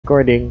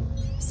Recording.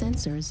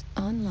 Sensors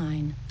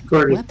online.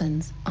 Recording.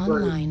 Weapons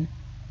online.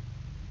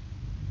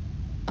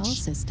 All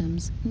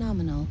systems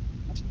nominal.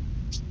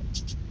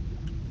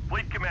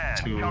 Fleet command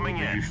So, coming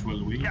the in.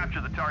 usual way.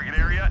 Capture the target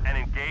area and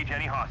engage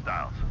any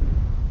hostiles.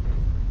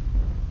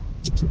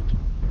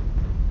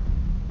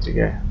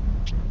 Sige.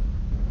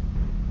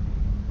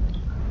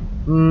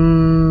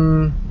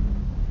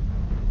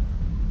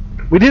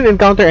 We didn't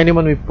encounter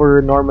anyone we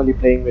were normally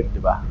playing with,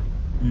 diba?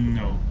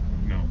 No.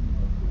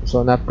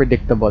 So not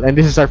predictable. And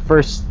this is our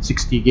first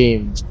 60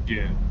 game.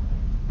 Yeah.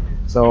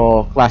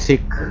 So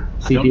classic I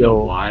don't know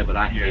CDO. why, but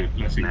I hate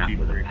Classic Snap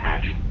with a teamwork.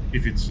 passion.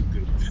 If it's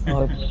good.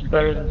 Oh, it's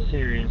better than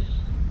serious.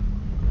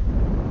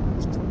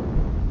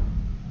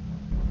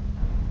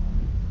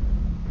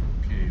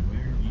 Okay,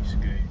 where are these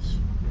guys?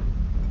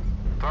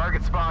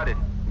 Target spotted.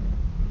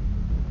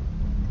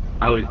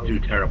 I always do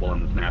terrible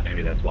in the Snap,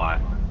 maybe that's why.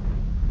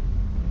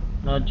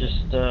 Not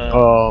just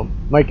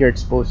Mike, you're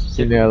exposed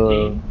to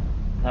Sinel.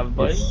 have a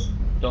buddy.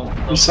 Don't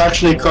It's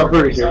actually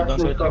covered here. Don't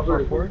go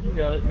too far. You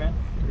got it, man.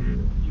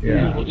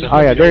 Yeah.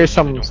 Oh yeah, there is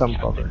some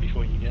cover.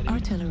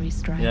 Artillery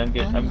strike. Yeah,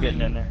 I'm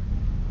getting in there.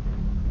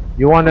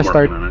 You wanna I'm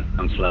start? working on it.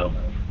 I'm slow.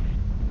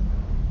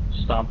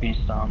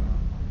 Stompy stomp.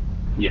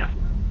 Yeah.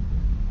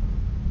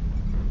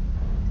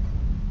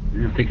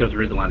 I think there's a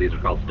reason why these are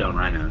called stone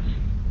rhinos.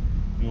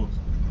 Those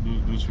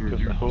were Because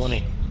yours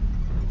horny.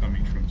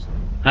 coming from some.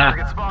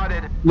 Target Ah,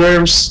 spotted.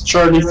 Nerves,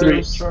 Charlie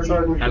 3.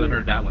 haven't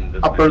heard that one.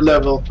 This Upper night.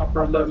 level.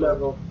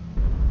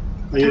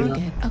 Ayun na.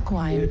 Target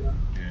acquired.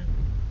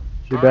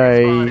 Should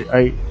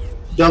I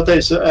Delta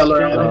is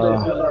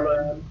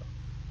LRM.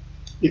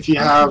 If you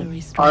have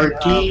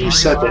RT,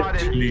 set it.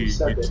 Actually,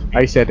 it's,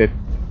 I set it.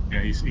 yeah,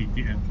 it's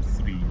ATM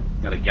 3.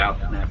 Got a Gauss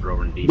snapper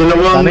over in deep.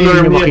 Dalawang Sana hindi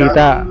lerm nyo yan,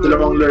 makita. ah.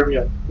 Dalawang lerm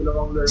yan.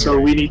 So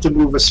we need to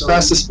move as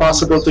fast as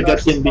possible to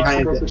get in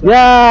behind it.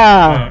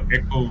 Yeah!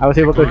 Echo. I was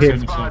able to Echo hit.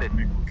 is an assault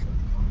mech.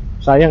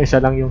 Sayang, isa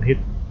lang yung hit.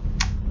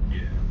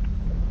 Yeah.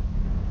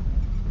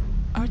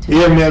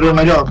 Yeah,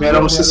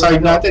 merong sa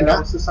side natin,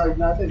 ha?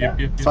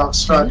 Yep.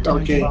 Foxtrot,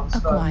 okay. Oh,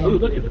 Acquired.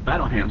 look, it's a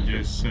battle hamster.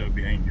 Just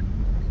behind you.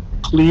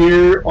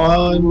 Clear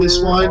on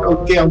this one.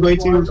 Okay, I'm going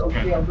to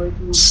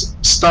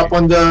stop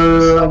on the.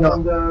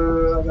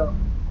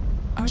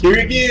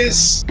 Here he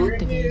is.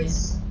 Activated.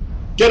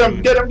 Get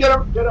him.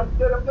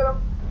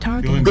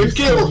 Target Good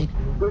kill.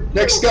 destroyed.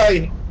 Next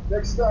guy.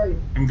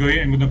 I'm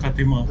gonna cut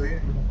him off.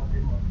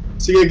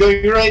 Sige,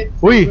 going right.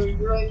 Uy!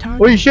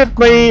 Target Uy, shit!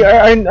 May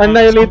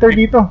annihilator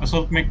dito.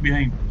 Assault mech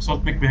behind.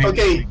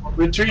 Okay,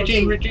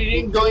 retreating,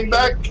 going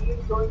back.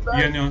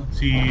 Yan yun,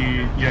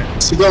 yeah.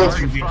 Sige,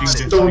 Engaging the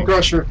Stone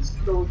Crusher.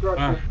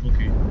 Ah,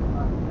 okay.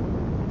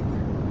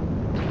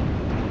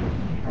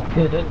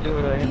 Yeah, don't do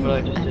what I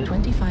just at did.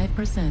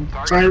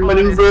 25%. Try and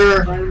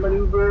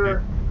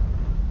maneuver.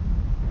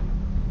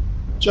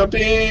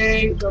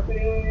 Jumping.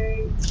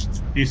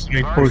 He's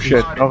right. Oh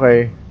shit,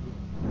 okay.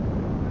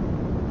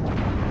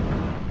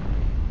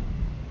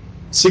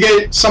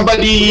 Sige,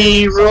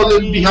 somebody roll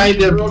it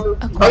behind him.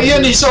 Oh,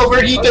 yan, he's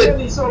overheated.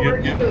 Heat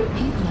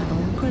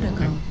level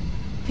critical.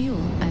 Fuel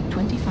at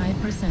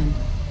 25%.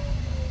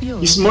 Fuel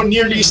He's more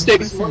nearly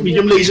stick.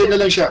 Medium laser na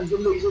lang siya.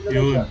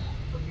 Yun.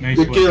 Nice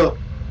Good one. kill.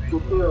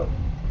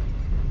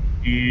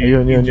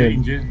 Ayun.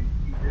 Ninja.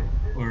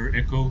 Or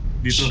Echo.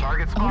 Dito.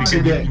 Target We spotted.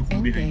 can hit him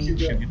from behind. We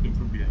can hit him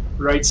from behind.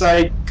 Right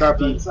side,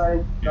 copy.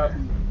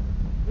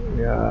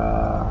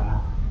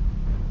 Yeah.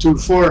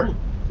 2-4.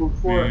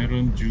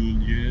 Meron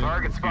Julia.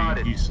 Target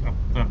spotted. He's up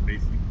top, I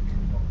think.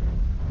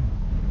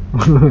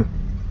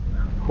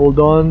 Hold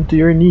on to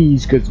your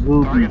knees, cause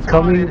we'll be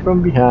coming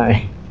from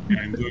behind.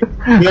 Yeah, I'm good.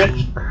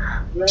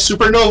 Yeah.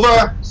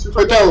 Supernova.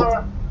 Hotel.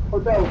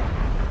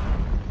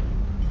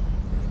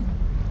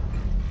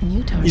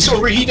 New target He's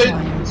overheated.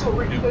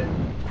 acquired.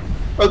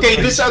 Okay,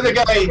 this other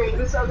guy.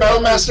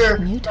 Battlemaster.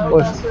 New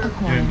target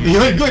acquired.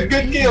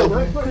 Good kill.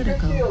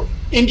 Critical.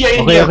 India.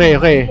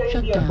 Okay.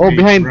 Shutdown. Oh,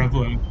 behind.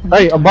 Bravo.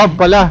 Ay, above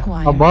pala.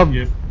 Above.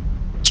 Yep.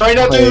 Try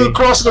not Okay. to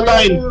cross the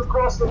line.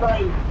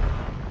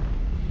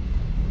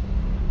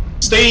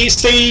 Stay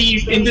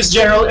in this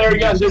general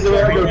area under the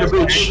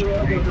bridge.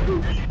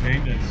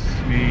 Behind us.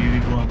 May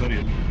mga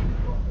baril.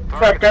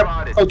 Crap.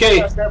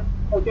 Okay.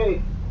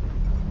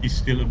 He's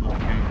still above.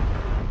 Okay.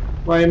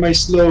 Why am I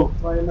slow?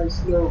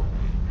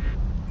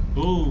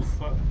 Oh,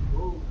 fuck.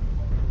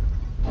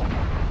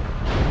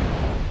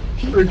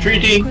 Heat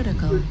Retreating.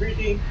 level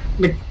critical.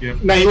 Yep.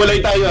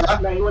 Nahiwalay tayo,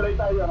 ha?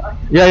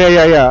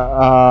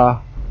 Yeah.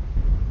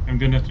 I'm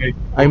gonna try.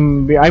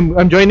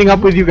 I'm joining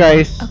up with you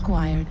guys.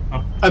 Acquired.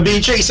 I'm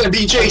being chased.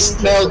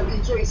 Nel.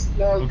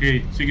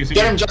 Okay, sige.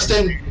 Get him,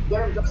 Justin.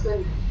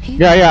 Heat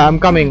Yeah, level I'm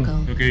coming.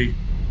 critical. Okay,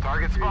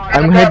 Target spotted.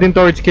 I'm heading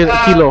towards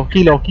Kilo.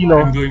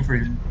 I'm going for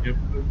him. Yep.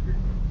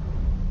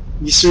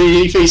 He's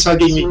really face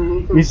hugging me.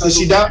 He's- You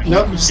see that?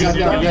 No, he's not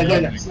down.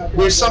 Yeah.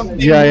 There's something.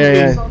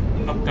 Yeah.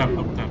 Up top.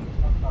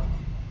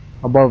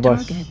 Above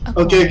us. Target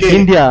Okay. acquired.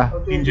 India.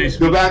 Ninja is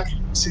Go back.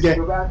 Sige.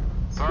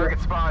 Target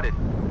spotted.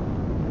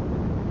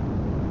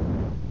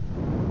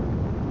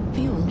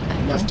 Fuel.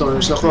 Left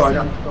or so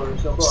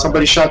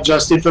somebody shot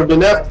Justin from the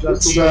left.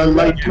 That's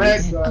light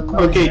mag.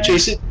 Okay,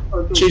 chase it.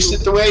 Chase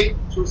it away.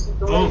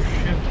 Oh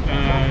shit.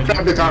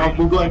 Grab the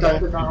kakapuguan tayo.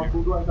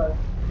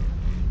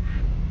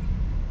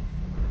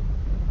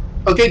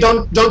 Okay,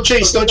 don't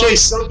chase.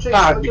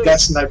 Ah, we got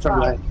sniped from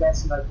behind.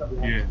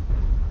 Yeah.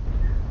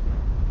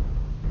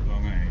 Oo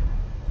nga eh.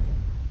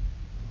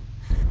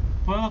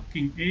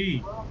 Fucking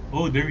A.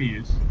 Oh, there he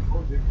is.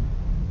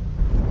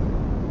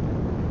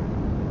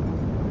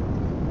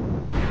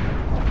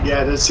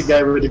 Yeah, that's the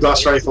guy with the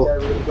ghost rifle.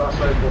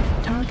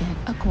 Target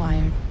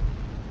acquired.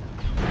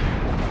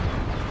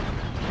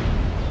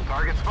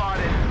 Target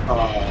spotted.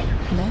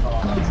 Left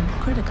arm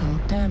critical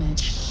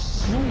damage.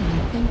 Warning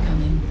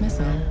incoming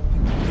missile.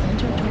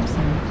 Center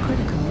torso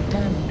critical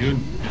damage. Yun.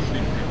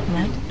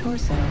 Right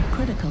torso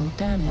critical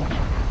damage.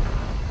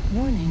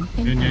 Warning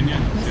Yun. incoming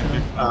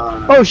missile.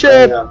 Oh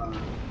shit!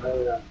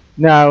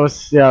 Yeah, I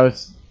was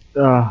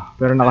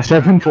pero naka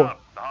 7-4.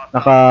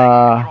 The hostile Naka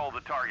control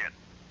the target.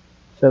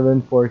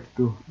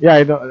 7-4-2. Yeah,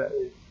 I don't.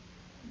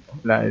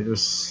 It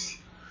was.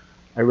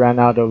 I ran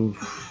out of.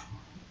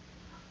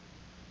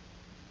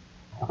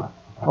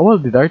 How well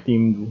did our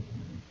team do?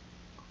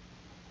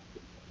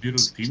 Zero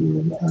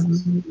team.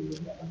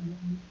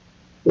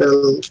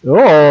 Well,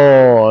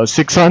 Oh,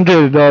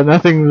 600.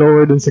 Nothing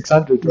lower than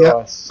 600 to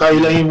yeah, us. tayo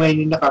lang yung may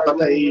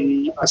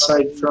nakakatay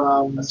aside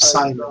from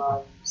Simon.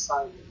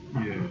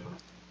 Yeah.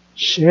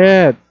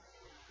 Shit.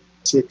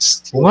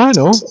 6. Oo nga,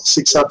 no?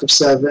 6 out of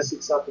 7.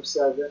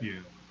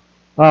 Yeah.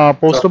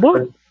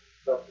 Postable?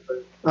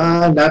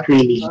 Not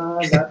really.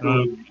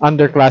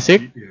 Under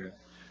classic? Yeah.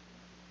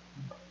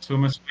 So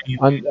mas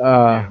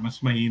mahina, mas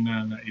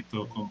mahina na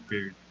ito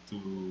compared to